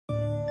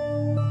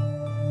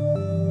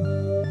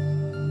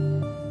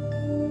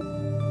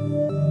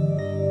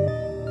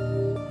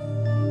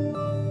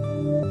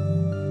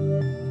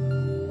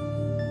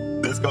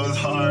goes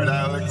hard,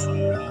 Alex.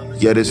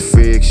 Yeah, this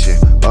fiction.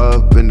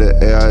 Up in the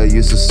air, I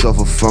used to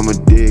suffer from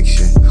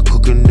addiction.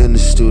 Cooking in the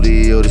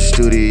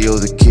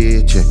studio's the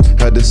kitchen.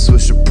 Had to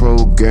switch the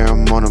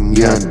program on them,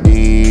 yeah,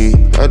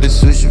 Dean. Had to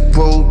switch the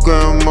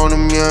program on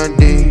them, yeah,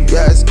 Dean.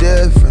 Yeah, it's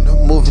different,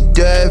 I'm moving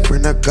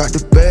different. I got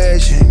the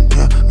passion,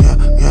 yeah,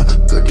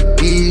 got the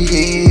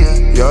D,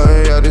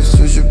 yeah, had to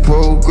switch the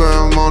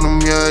program on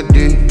them, yeah,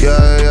 Dean.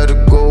 Yeah, had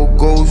to go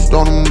ghost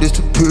on them,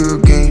 disappear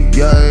again.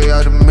 Yeah,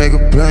 had to make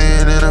a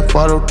plan and I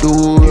follow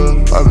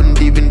through. I've been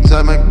deep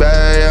inside my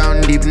bag, yeah,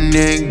 I'm deep in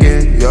it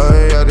again.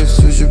 Yeah, had to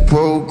switch the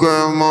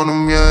program on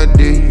them, yeah,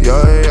 D.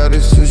 Yeah, had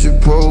to switch the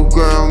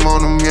program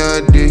on them,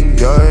 yeah, D.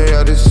 Yeah,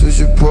 had to switch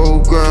the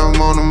program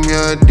on them,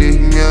 yeah, D.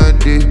 Yeah,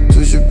 D.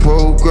 Switch the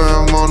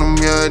program on them,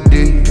 yeah,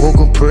 D. Woke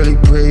up early,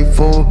 prayed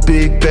for a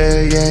big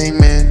bag, yeah,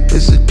 man.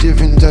 It's a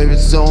different type of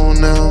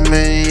zone now,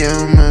 man,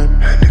 yeah,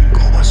 man. Had to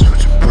go and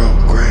switch the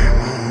program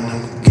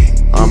on them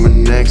again. I'm a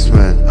next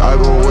man, I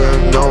go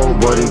where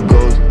nobody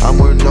goes. I'm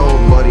where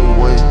nobody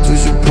went.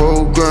 Switch the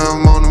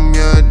program on them,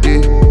 yeah,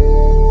 D.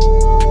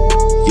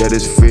 Yeah,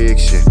 this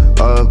fiction.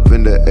 Up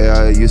in the air,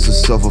 I used to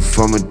suffer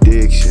from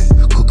addiction.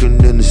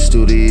 Cooking in the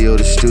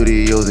studio's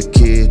the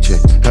kitchen.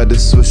 Had to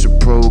switch the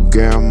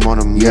program on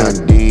them, yeah,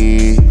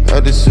 D.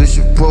 Had to switch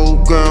the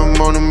program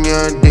on them,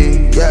 yeah,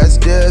 D. Yeah, it's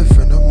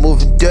different, I'm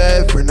moving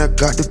different. I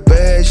got the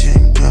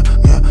passion, yeah,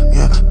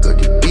 got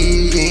the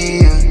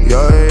D,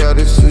 yeah, had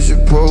to switch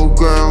the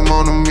program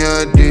on them,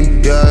 yeah,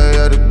 D.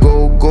 Yeah, had to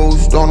go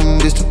ghost on them,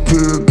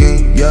 disappear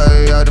again.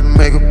 Yeah, had to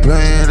make a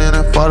plan and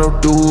I follow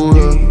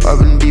through. I've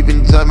been deep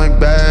inside my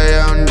bag,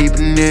 yeah, I'm deep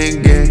in it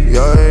again.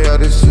 Yeah, had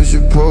to switch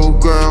the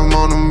program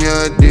on them,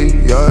 yeah, D.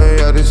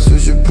 Yeah, had to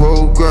switch the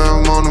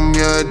program on them,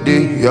 yeah,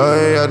 D.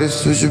 Yeah, had to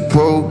switch the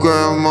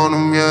program on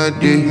them, yeah,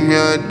 D.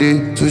 Yeah,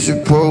 D. Switch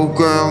the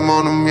program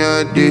on them,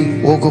 yeah,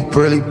 D. Woke up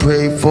early,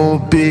 prayed for a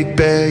big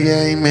bag,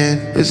 yeah, man.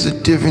 It's a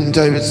different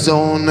type of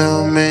zone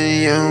now,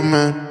 man, yeah,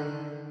 man.